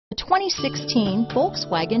2016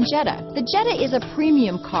 Volkswagen Jetta. The Jetta is a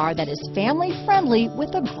premium car that is family friendly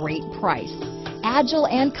with a great price. Agile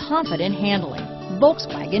and confident handling.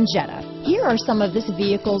 Volkswagen Jetta. Here are some of this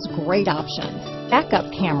vehicle's great options: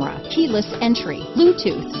 backup camera, keyless entry,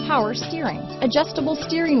 Bluetooth, power steering, adjustable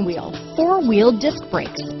steering wheel, four-wheel disc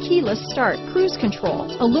brakes, keyless start, cruise control,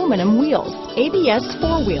 aluminum wheels, ABS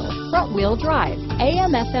four-wheel, front-wheel drive,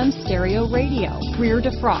 AM/FM stereo radio, rear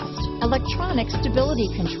defrost, electronic stability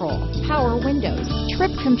control, power windows,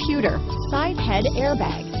 trip computer, side head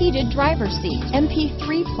airbag, heated driver's seat,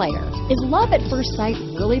 MP3 player. Is love at first sight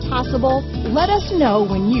really possible? Let us know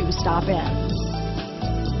when you stop in.